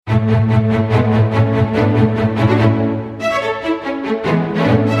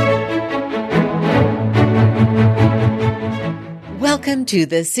Welcome to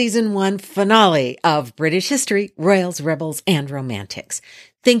the Season 1 finale of British History, Royals, Rebels, and Romantics.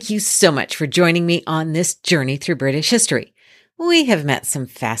 Thank you so much for joining me on this journey through British history. We have met some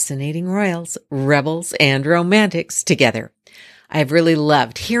fascinating royals, rebels, and romantics together. I've really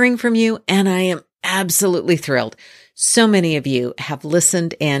loved hearing from you, and I am absolutely thrilled. So many of you have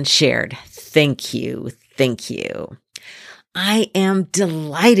listened and shared. Thank you. Thank you. I am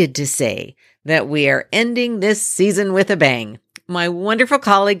delighted to say that we are ending this season with a bang. My wonderful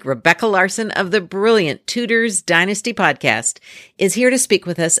colleague, Rebecca Larson of the brilliant Tudors Dynasty podcast, is here to speak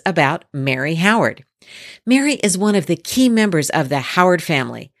with us about Mary Howard. Mary is one of the key members of the Howard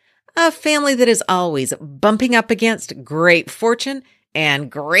family, a family that is always bumping up against great fortune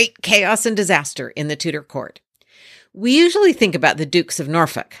and great chaos and disaster in the Tudor court. We usually think about the Dukes of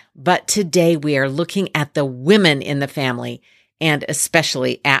Norfolk, but today we are looking at the women in the family, and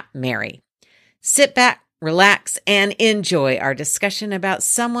especially at Mary. Sit back, relax, and enjoy our discussion about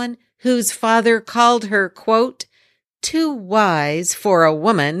someone whose father called her, quote, too wise for a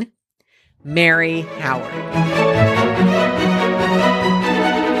woman, Mary Howard.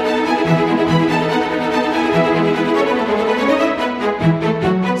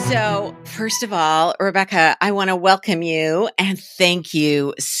 So, first of all, Rebecca, I want to welcome you and thank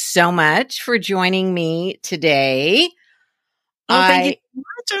you so much for joining me today. Thank you so much.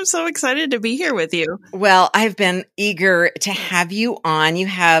 I'm so excited to be here with you. Well, I've been eager to have you on. You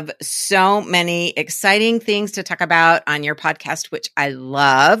have so many exciting things to talk about on your podcast, which I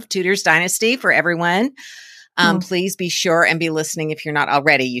love, Tudors Dynasty for everyone. Please be sure and be listening if you're not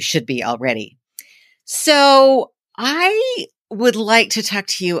already. You should be already. So I would like to talk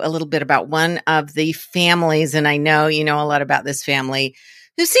to you a little bit about one of the families, and I know you know a lot about this family,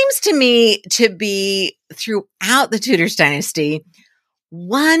 who seems to me to be, throughout the Tudors dynasty,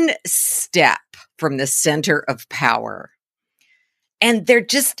 one step from the center of power. And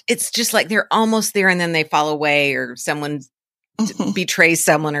it's just like they're almost there and then they fall away, or someone betrays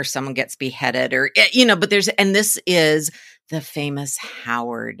someone, or someone gets beheaded, or, but this is the famous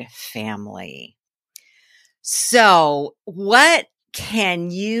Howard family. So what can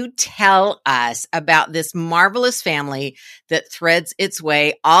you tell us about this marvelous family that threads its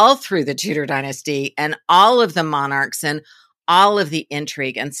way all through the Tudor dynasty and all of the monarchs and all of the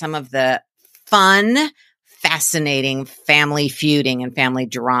intrigue and some of the fun, fascinating family feuding and family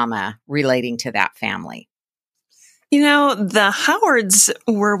drama relating to that family? You know, the Howards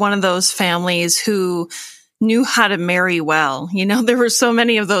were one of those families who knew how to marry well. You know, there were so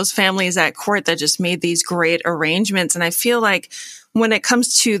many of those families at court that just made these great arrangements. And I feel like when it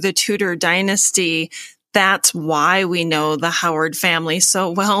comes to the Tudor dynasty, that's why we know the Howard family so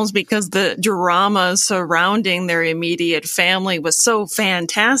well, is because the drama surrounding their immediate family was so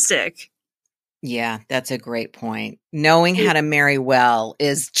fantastic. Yeah, that's a great point. Knowing how to marry well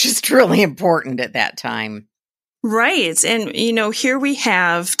is just really important at that time. Right. And, here we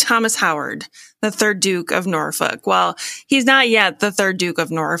have Thomas Howard, the third Duke of Norfolk. Well, he's not yet the third Duke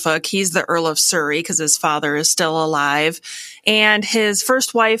of Norfolk. He's the Earl of Surrey because his father is still alive. And his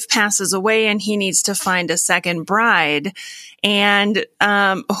first wife passes away and he needs to find a second bride. And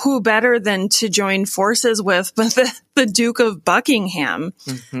who better than to join forces with but the Duke of Buckingham?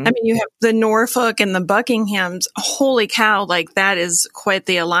 Mm-hmm. I mean, you have the Norfolk and the Buckinghams. Holy cow, like that is quite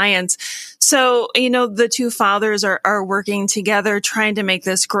the alliance. So, the two fathers are working together trying to make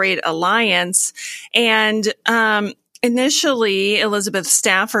this great alliance. And initially, Elizabeth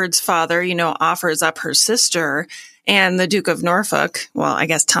Stafford's father, offers up her sister. And the Duke of Norfolk, well, I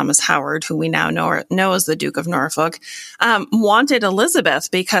guess Thomas Howard, who we now know as the Duke of Norfolk, wanted Elizabeth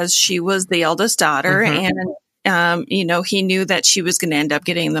because she was the eldest daughter. Mm-hmm. And, he knew that she was going to end up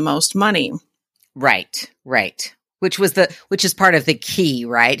getting the most money. Right. Which is part of the key,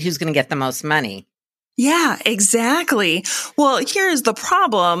 right? Who's going to get the most money? Yeah, exactly. Well, here's the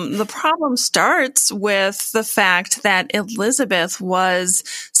problem. The problem starts with the fact that Elizabeth was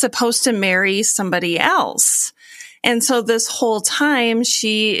supposed to marry somebody else. And so this whole time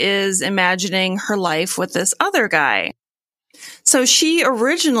she is imagining her life with this other guy. So she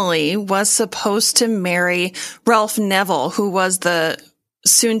originally was supposed to marry Ralph Neville, who was the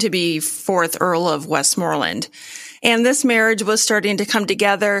soon-to-be fourth Earl of Westmoreland. And this marriage was starting to come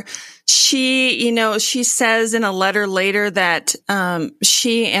together. She says in a letter later that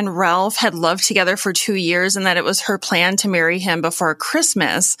she and Ralph had loved together for 2 years and that it was her plan to marry him before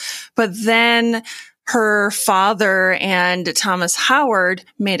Christmas. But then her father and Thomas Howard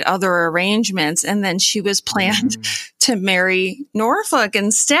made other arrangements, and then she was planned to marry Norfolk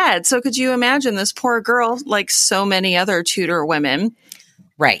instead. So could you imagine this poor girl, like so many other Tudor women,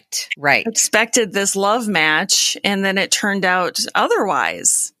 Right. expected this love match, and then it turned out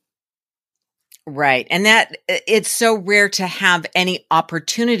otherwise. Right. And that it's so rare to have any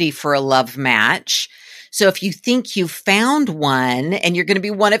opportunity for a love match. So if you think you found one and you're going to be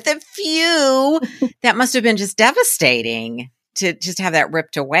one of the few, that must have been just devastating to just have that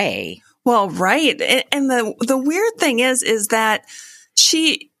ripped away. Well, right. And the weird thing is that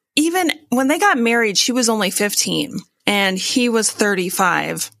she, even when they got married, she was only 15 and he was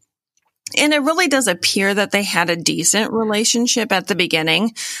 35. And it really does appear that they had a decent relationship at the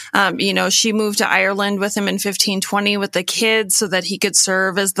beginning. She moved to Ireland with him in 1520 with the kids so that he could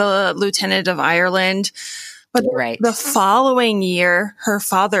serve as the Lieutenant of Ireland. But the following year, her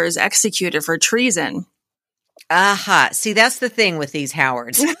father is executed for treason. See, that's the thing with these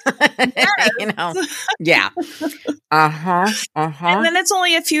Howards. Yeah. And then it's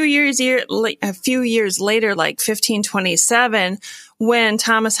only a few years later, like 1527, when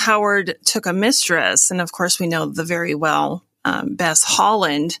Thomas Howard took a mistress, and of course we know the very well Bess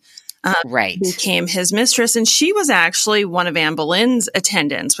Holland became his mistress, and she was actually one of Anne Boleyn's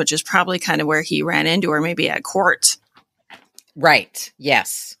attendants, which is probably kind of where he ran into her, maybe at court. Right.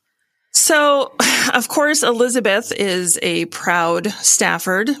 Yes. So, of course, Elizabeth is a proud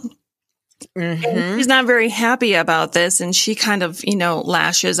Stafford. And she's not very happy about this, and she kind of,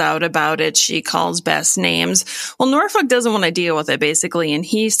 lashes out about it. She calls Bess names. Well, Norfolk doesn't want to deal with it, basically, and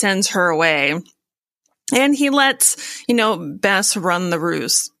he sends her away. And he lets, Bess run the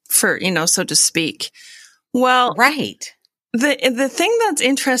roost, for, so to speak. Well, right. The thing that's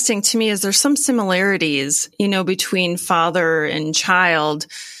interesting to me is there's some similarities, between father and child,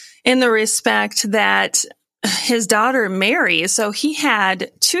 in the respect that his daughter Mary, so he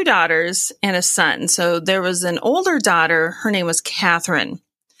had two daughters and a son. So there was an older daughter, her name was Catherine.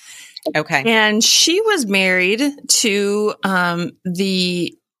 Okay. And she was married to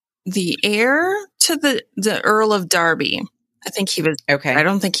the heir to the Earl of Derby. I think he was okay. I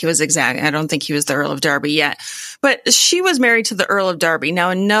don't think he was the Earl of Derby yet. But she was married to the Earl of Derby. Now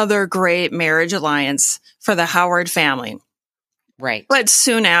another great marriage alliance for the Howard family. Right. But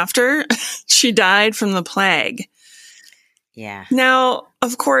soon after, she died from the plague. Yeah. Now,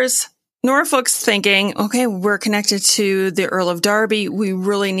 of course, Norfolk's thinking, okay, we're connected to the Earl of Derby. We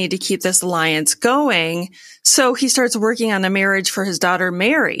really need to keep this alliance going. So he starts working on a marriage for his daughter,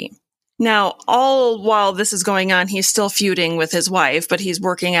 Mary. Now, all while this is going on, he's still feuding with his wife, but he's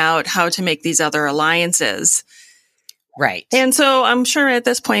working out how to make these other alliances. Right. And so I'm sure at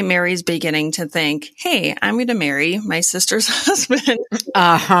this point, Mary's beginning to think, hey, I'm going to marry my sister's husband.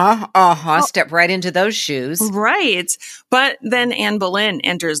 Step right into those shoes. Right. But then Anne Boleyn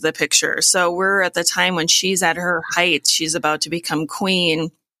enters the picture. So we're at the time when she's at her height. She's about to become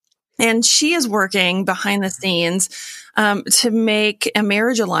queen. And she is working behind the scenes to make a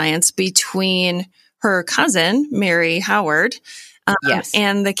marriage alliance between her cousin, Mary Howard,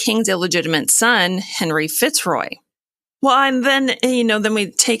 and the king's illegitimate son, Henry Fitzroy. Well, and then, then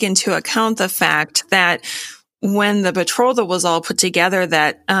we take into account the fact that when the betrothal was all put together,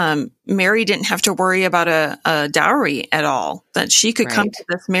 that Mary didn't have to worry about a dowry at all, that she could come to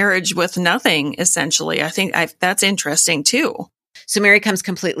this marriage with nothing, essentially. I think that's interesting, too. So Mary comes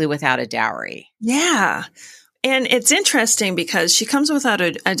completely without a dowry. Yeah. And it's interesting because she comes without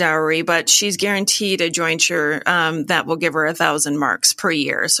a dowry, but she's guaranteed a jointure that will give her 1,000 marks per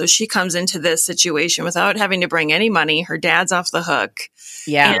year. So she comes into this situation without having to bring any money. Her dad's off the hook.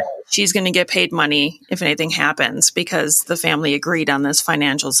 Yeah. And she's going to get paid money if anything happens because the family agreed on this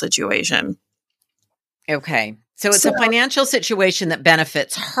financial situation. Okay. So it's a financial situation that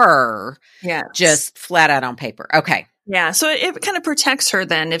benefits her. Yeah. Just flat out on paper. Okay. Yeah. So it kind of protects her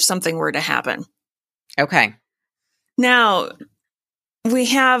then if something were to happen. Okay. Now, we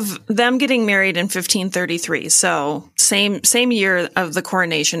have them getting married in 1533. So same year of the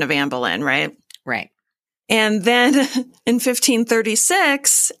coronation of Anne Boleyn, right? Right. And then in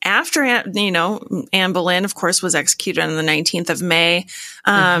 1536, after, Anne Boleyn, of course, was executed on the 19th of May,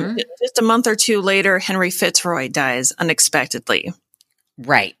 just a month or two later, Henry Fitzroy dies unexpectedly.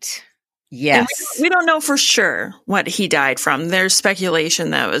 Right. Yes. We don't know for sure what he died from. There's speculation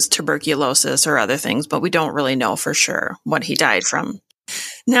that it was tuberculosis or other things, but we don't really know for sure what he died from.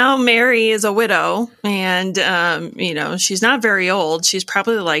 Now, Mary is a widow and, she's not very old. She's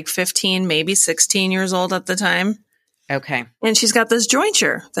probably like 15, maybe 16 years old at the time. Okay. And she's got this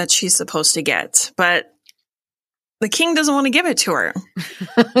jointure that she's supposed to get. But the king doesn't want to give it to her.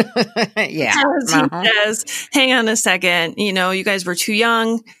 Yeah. He says, hang on a second, you guys were too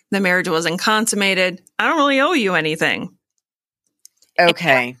young. The marriage wasn't consummated. I don't really owe you anything.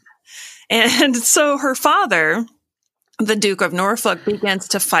 Okay. And so her father, the Duke of Norfolk, begins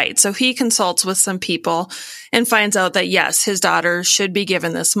to fight. So he consults with some people and finds out that, yes, his daughter should be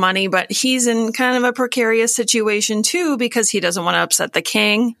given this money, but he's in kind of a precarious situation too, because he doesn't want to upset the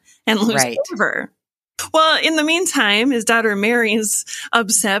king and lose favor. Well, in the meantime, his daughter Mary's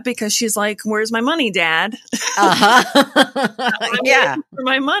upset because she's like, where's my money, Dad? Yeah. For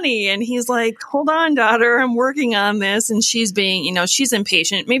my money. And he's like, hold on, daughter, I'm working on this. And she's being, she's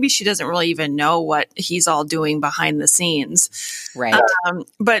impatient. Maybe she doesn't really even know what he's all doing behind the scenes. Right.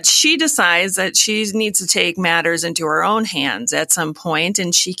 But she decides that she needs to take matters into her own hands at some point.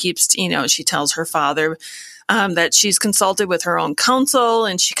 And she keeps, she tells her father that she's consulted with her own counsel,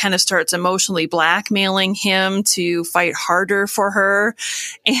 and she kind of starts emotionally blackmailing him to fight harder for her.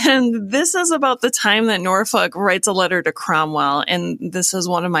 And this is about the time that Norfolk writes a letter to Cromwell. And this is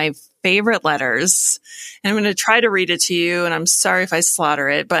one of my favorite letters. And I'm going to try to read it to you. And I'm sorry if I slaughter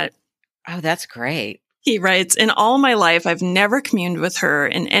it, but. Oh, that's great. He writes, in all my life, I've never communed with her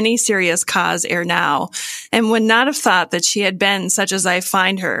in any serious cause ere now, and would not have thought that she had been such as I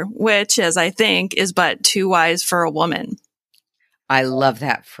find her, which, as I think, is but too wise for a woman. I love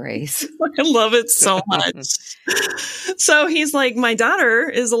that phrase. I love it so much. So he's like, my daughter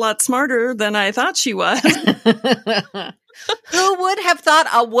is a lot smarter than I thought she was. Who would have thought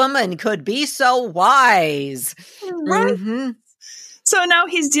a woman could be so wise? Right. Mm-hmm. So now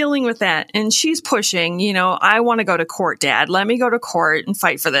he's dealing with that, and she's pushing, I want to go to court, Dad. Let me go to court and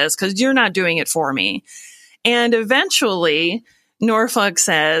fight for this because you're not doing it for me. And eventually Norfolk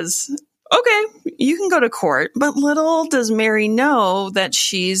says, okay, you can go to court. But little does Mary know that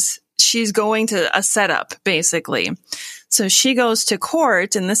she's going to a setup, basically. So she goes to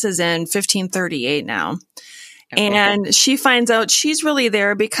court, and this is in 1538 now. Okay. And she finds out she's really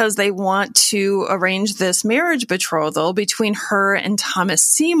there because they want to arrange this marriage betrothal between her and Thomas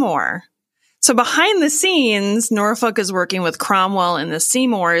Seymour. So behind the scenes, Norfolk is working with Cromwell and the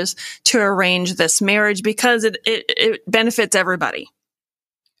Seymours to arrange this marriage because it benefits everybody.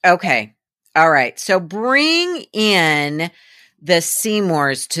 Okay. All right. So bring in the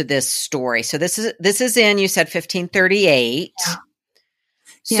Seymours to this story. So this is in, you said 1538.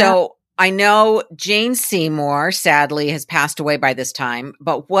 Yeah. So I know Jane Seymour, sadly, has passed away by this time,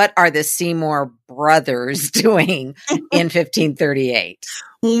 but what are the Seymour brothers doing in 1538?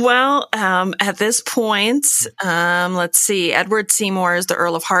 Well, at this point, let's see, Edward Seymour is the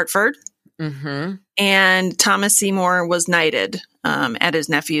Earl of Hertford, and Thomas Seymour was knighted at his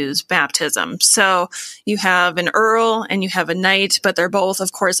nephew's baptism. So you have an earl and you have a knight, but they're both,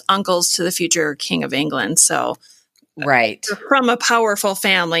 of course, uncles to the future King of England. So right. From a powerful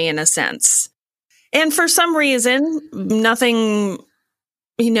family in a sense. And for some reason, nothing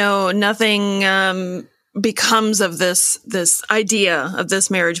becomes of this idea of this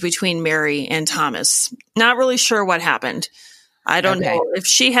marriage between Mary and Thomas. Not really sure what happened. I don't know if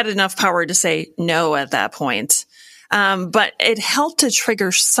she had enough power to say no at that point. But it helped to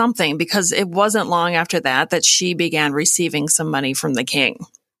trigger something because it wasn't long after that she began receiving some money from the king.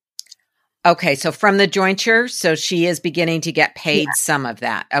 Okay, so from the jointure, so she is beginning to get paid some of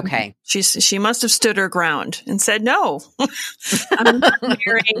that. Okay. She must have stood her ground and said, no, I'm not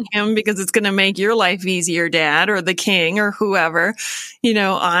marrying him because it's going to make your life easier, Dad, or the king or whoever.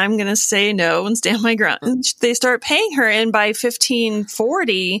 I'm going to say no and stand my ground. And they start paying her. And by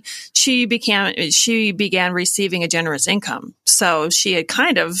 1540, she began receiving a generous income. So she had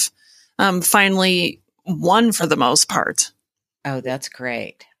kind of finally won for the most part. Oh, that's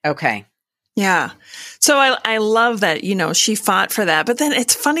great. Okay. Yeah. So I love that, she fought for that. But then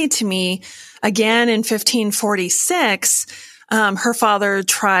it's funny to me, again, in 1546, her father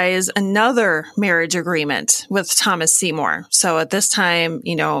tries another marriage agreement with Thomas Seymour. So at this time,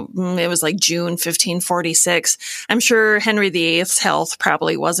 it was like June 1546. I'm sure Henry VIII's health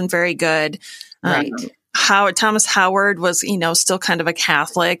probably wasn't very good. Right. Thomas Howard was, still kind of a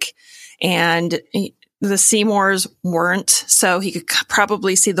Catholic, and the Seymours weren't, so he could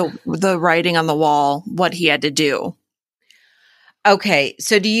probably see the writing on the wall, what he had to do. Okay,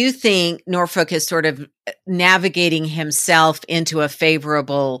 so do you think Norfolk is sort of navigating himself into a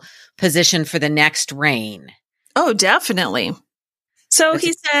favorable position for the next reign? Oh, definitely. So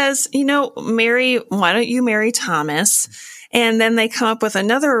he says, Mary, why don't you marry Thomas? And then they come up with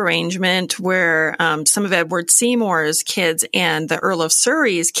another arrangement where some of Edward Seymour's kids and the Earl of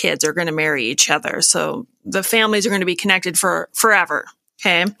Surrey's kids are going to marry each other. So the families are going to be connected for forever.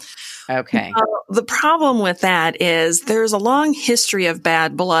 Okay. Okay. The problem with that is there's a long history of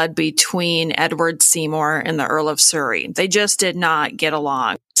bad blood between Edward Seymour and the Earl of Surrey. They just did not get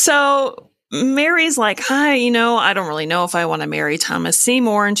along. So Mary's like, hi, I don't really know if I want to marry Thomas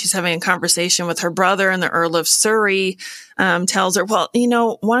Seymour. And she's having a conversation with her brother, and the Earl of Surrey tells her, well,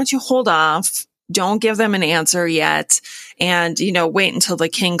 why don't you hold off? Don't give them an answer yet. And, wait until the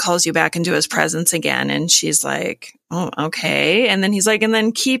king calls you back into his presence again. And she's like, oh, okay. And then he's like, and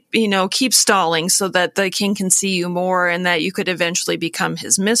then keep stalling so that the king can see you more and that you could eventually become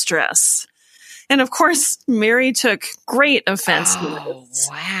his mistress. And of course, Mary took great offense to this.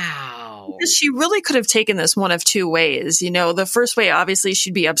 Wow. Because she really could have taken this one of two ways. The first way, obviously,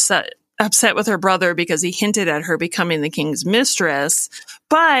 she'd be upset with her brother because he hinted at her becoming the king's mistress.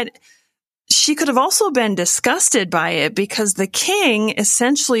 But she could have also been disgusted by it because the king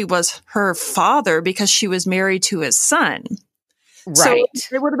essentially was her father because she was married to his son. Right.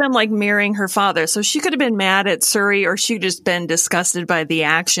 So it would have been like marrying her father. So she could have been mad at Surrey, or she'd just been disgusted by the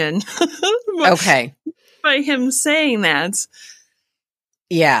action. Okay. By him saying that.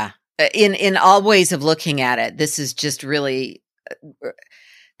 Yeah. In all ways of looking at it, this is just really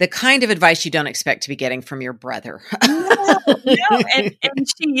the kind of advice you don't expect to be getting from your brother. No. And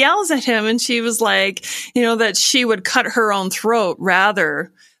she yells at him, and she was like, that she would cut her own throat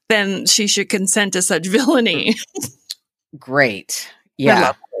rather than she should consent to such villainy. Great. I Yeah.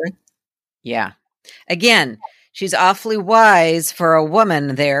 love her. Yeah. Again, she's awfully wise for a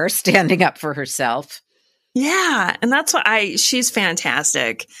woman there standing up for herself. Yeah. And that's why she's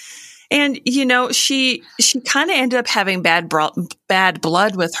fantastic. And, she kind of ended up having bad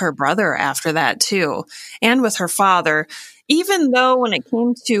blood with her brother after that, too, and with her father, even though when it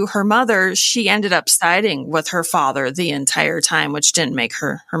came to her mother, she ended up siding with her father the entire time, which didn't make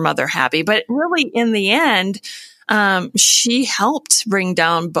her mother happy. But really, in the end, she helped bring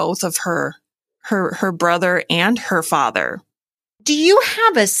down both of her brother and her father. Do you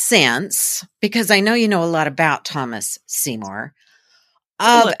have a sense, because I know you know a lot about Thomas Seymour,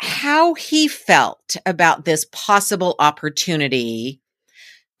 of how he felt about this possible opportunity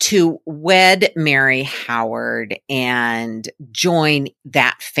to wed Mary Howard and join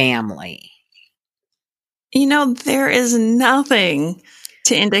that family? There is nothing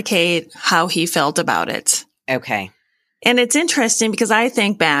to indicate how he felt about it. Okay. And it's interesting because I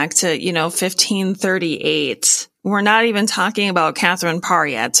think back to, 1538. We're not even talking about Catherine Parr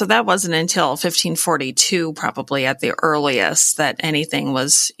yet. So that wasn't until 1542, probably at the earliest, that anything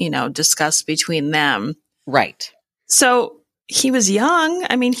was, discussed between them. Right. So he was young.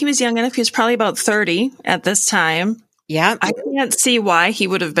 I mean, he was young enough. He was probably about 30 at this time. Yeah. I can't see why he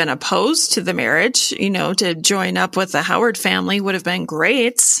would have been opposed to the marriage. To join up with the Howard family would have been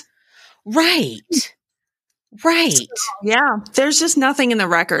great. Right. Right. So, yeah. There's just nothing in the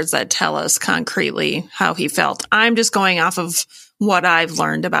records that tell us concretely how he felt. I'm just going off of what I've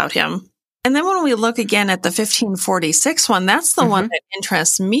learned about him. And then when we look again at the 1546 one, that's the one that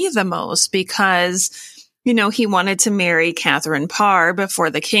interests me the most because, he wanted to marry Catherine Parr before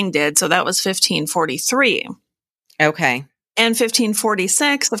the king did. So that was 1543. Okay. And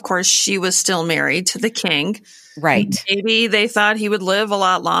 1546, of course, she was still married to the king. Right. Maybe they thought he would live a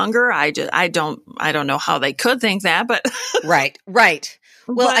lot longer. I don't know how they could think that, but right.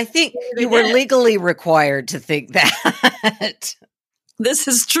 Well, I think you were legally required to think that. This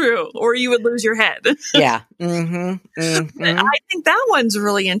is true, or you would lose your head. Yeah. Mm-hmm. Mm-hmm. I think that one's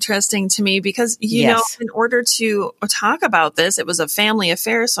really interesting to me because, in order to talk about this, it was a family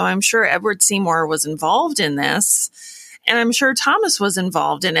affair. So I'm sure Edward Seymour was involved in this, and I'm sure Thomas was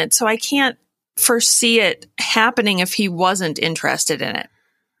involved in it. So I can't foresee it happening if he wasn't interested in it.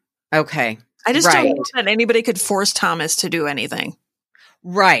 Okay. I just don't know that anybody could force Thomas to do anything.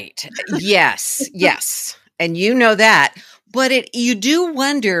 Right. Yes. Yes. And you know that. But you do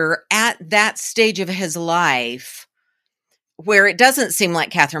wonder at that stage of his life where it doesn't seem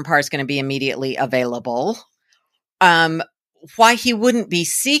like Catherine Parr is going to be immediately available, why he wouldn't be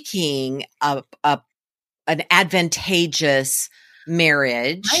seeking an advantageous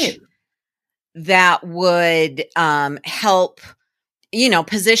marriage that would help,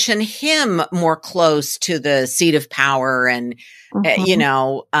 position him more close to the seat of power. And,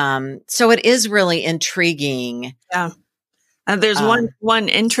 so it is really intriguing. Yeah. There's one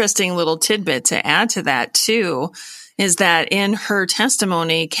interesting little tidbit to add to that, too, is that in her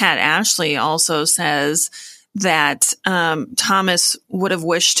testimony, Kat Ashley also says that Thomas would have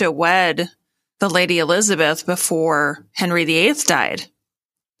wished to wed the Lady Elizabeth before Henry VIII died.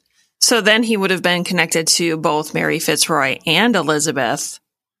 So then he would have been connected to both Mary Fitzroy and Elizabeth.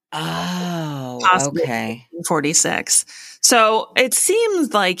 Oh, okay. 46. So it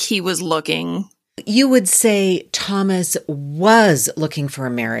seems like he was looking. You would say Thomas was looking for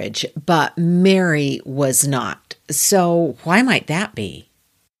a marriage, but Mary was not. So why might that be?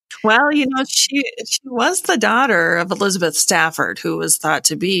 Well, she was the daughter of Elizabeth Stafford, who was thought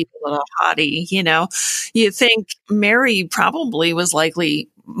to be a little haughty. You think Mary probably was likely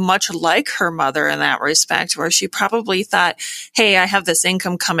much like her mother in that respect, where she probably thought, hey, I have this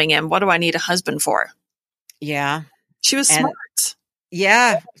income coming in. What do I need a husband for? Yeah. She was And smart.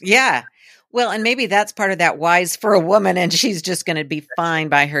 yeah. Yeah. Well, and maybe that's part of that wise for a woman, and she's just going to be fine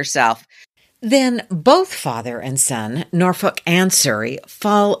by herself. Then both father and son, Norfolk and Surrey,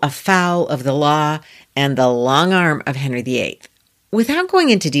 fall afoul of the law and the long arm of Henry VIII. Without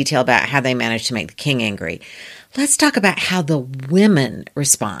going into detail about how they managed to make the king angry, let's talk about how the women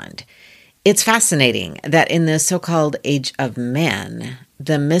respond. It's fascinating that in the so-called Age of Men,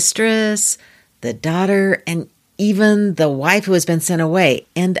 the mistress, the daughter, and even the wife who has been sent away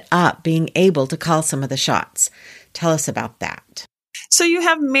end up being able to call some of the shots. Tell us about that. So you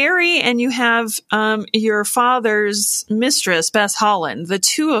have Mary and you have your father's mistress, Bess Holland. The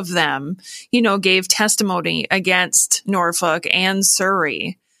two of them, gave testimony against Norfolk and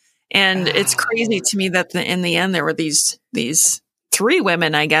Surrey. And it's crazy to me that in the end there were these three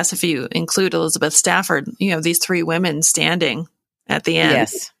women, I guess, if you include Elizabeth Stafford, these three women standing at the end.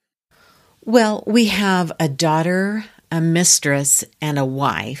 Yes. Well, we have a daughter, a mistress, and a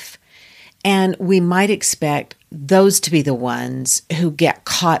wife. And we might expect those to be the ones who get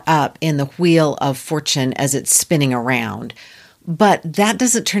caught up in the wheel of fortune as it's spinning around. But that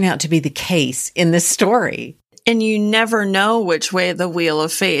doesn't turn out to be the case in this story. And you never know which way the wheel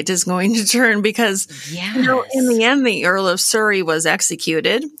of fate is going to turn because, in the end, the Earl of Surrey was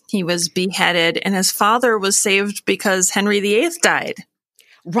executed. He was beheaded and his father was saved because Henry VIII died.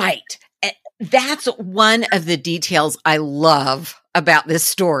 Right. That's one of the details I love about this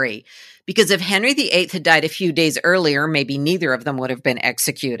story. Because if Henry VIII had died a few days earlier, maybe neither of them would have been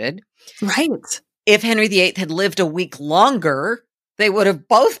executed. Right. If Henry VIII had lived a week longer, they would have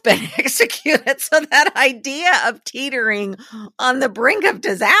both been executed. So that idea of teetering on the brink of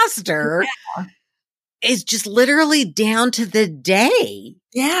disaster is just literally down to the day.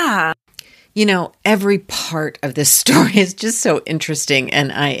 Yeah. Every part of this story is just so interesting.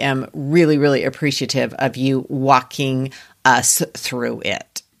 And I am really, really appreciative of you walking us through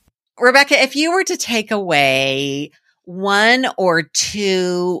it. Rebecca, if you were to take away one or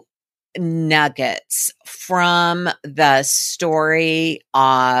two nuggets from the story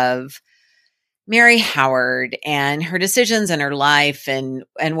of Mary Howard and her decisions in her life and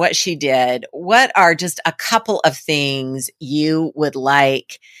what she did, what are just a couple of things you would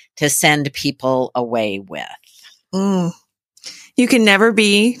like to send people away with? You can never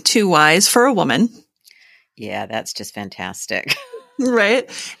be too wise for a woman. Yeah, that's just fantastic. Right.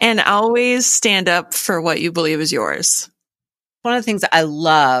 And always stand up for what you believe is yours. One of the things I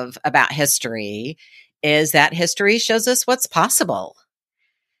love about history is that history shows us what's possible.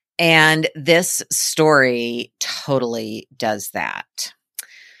 And this story totally does that.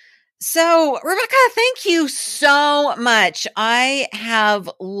 So, Rebecca, thank you so much. I have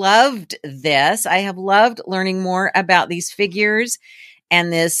loved this. I have loved learning more about these figures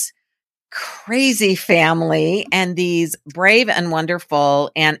and this crazy family and these brave and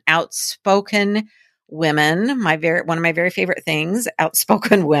wonderful and outspoken women. One of my very favorite things,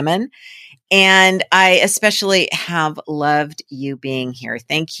 outspoken women. And I especially have loved you being here.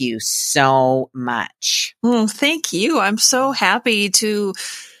 Thank you so much. Thank you. I'm so happy to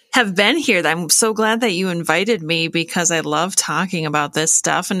have been here. I'm so glad that you invited me because I love talking about this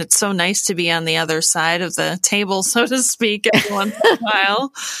stuff. And it's so nice to be on the other side of the table, so to speak, every once in a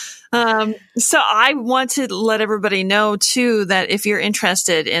while. So I want to let everybody know too, that if you're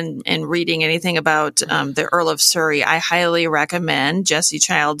interested in reading anything about, the Earl of Surrey, I highly recommend Jesse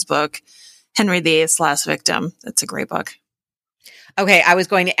Child's book, Henry VIII's Last Victim. That's a great book. Okay. I was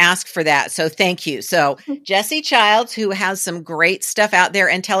going to ask for that. So thank you. So Jesse Childs, who has some great stuff out there,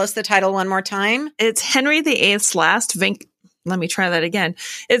 and tell us the title one more time. It's Henry VIII's Last Victim. Let me try that again.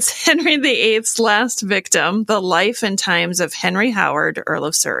 It's Henry VIII's Last Victim, The Life and Times of Henry Howard, Earl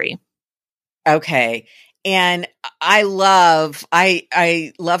of Surrey. Okay. And I love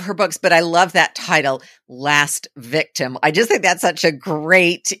her books, but I love that title, Last Victim. I just think that's such a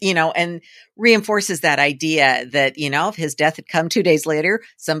great, and reinforces that idea that, if his death had come 2 days later,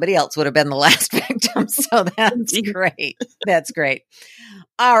 somebody else would have been the last victim. So that's great. That's great.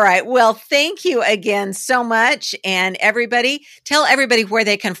 All right. Well, thank you again so much. And tell everybody where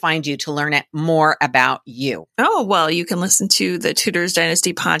they can find you to learn more about you. Oh, well, you can listen to the Tudors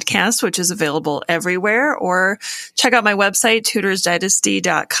Dynasty podcast, which is available everywhere, or check out my website,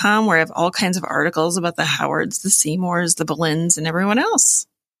 tudorsdynasty.com, where I have all kinds of articles about the Howards, the Seymours, the Boleyns, and everyone else.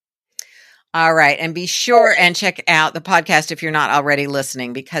 All right. And be sure and check out the podcast if you're not already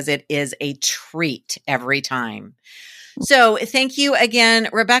listening, because it is a treat every time. So thank you again,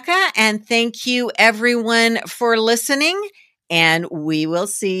 Rebecca, and thank you everyone for listening, and we will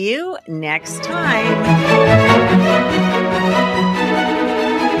see you next time.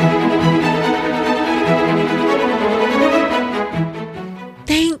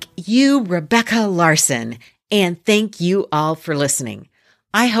 Thank you, Rebecca Larson, and thank you all for listening.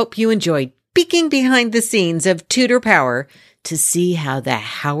 I hope you enjoyed peeking behind the scenes of Tudor power to see how the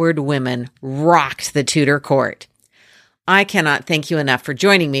Howard women rocked the Tudor court. I cannot thank you enough for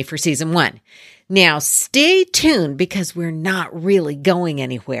joining me for season 1. Now stay tuned, because we're not really going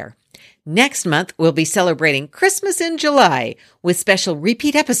anywhere. Next month, we'll be celebrating Christmas in July with special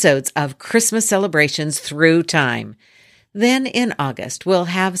repeat episodes of Christmas celebrations through time. Then in August, we'll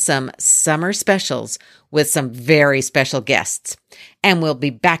have some summer specials with some very special guests. And we'll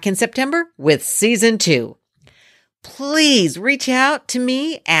be back in September with season 2. Please reach out to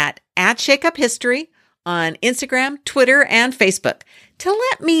me at @ShakeUpHistory on Instagram, Twitter, and Facebook to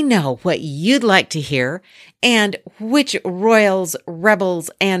let me know what you'd like to hear and which royals,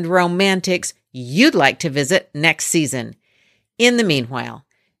 rebels, and romantics you'd like to visit next season. In the meanwhile,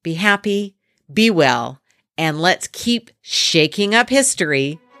 be happy, be well, and let's keep shaking up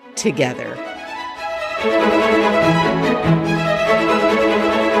history together.